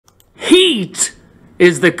Heat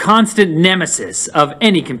is the constant nemesis of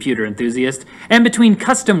any computer enthusiast, and between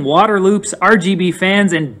custom water loops, RGB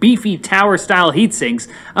fans, and beefy tower-style heatsinks,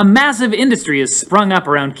 a massive industry has sprung up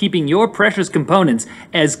around keeping your precious components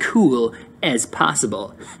as cool as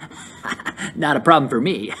possible. Not a problem for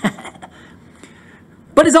me.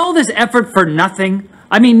 But is all this effort for nothing?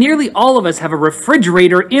 I mean, nearly all of us have a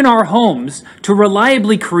refrigerator in our homes to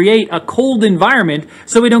reliably create a cold environment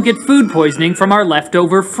so we don't get food poisoning from our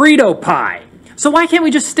leftover Frito pie. So why can't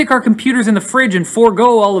we just stick our computers in the fridge and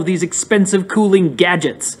forego all of these expensive cooling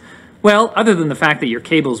gadgets? Well, other than the fact that your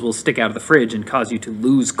cables will stick out of the fridge and cause you to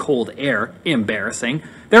lose cold air, embarrassing,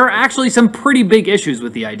 there are actually some pretty big issues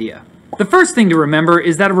with the idea. The first thing to remember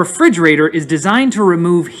is that a refrigerator is designed to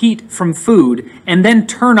remove heat from food and then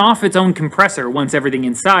turn off its own compressor once everything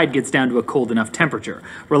inside gets down to a cold enough temperature,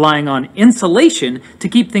 relying on insulation to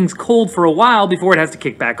keep things cold for a while before it has to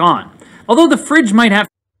kick back on. Although the fridge might have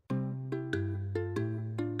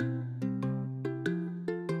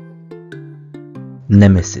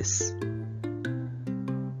Nemesis.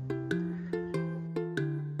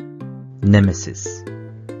 Nemesis.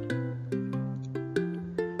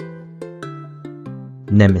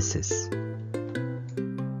 Nemesis.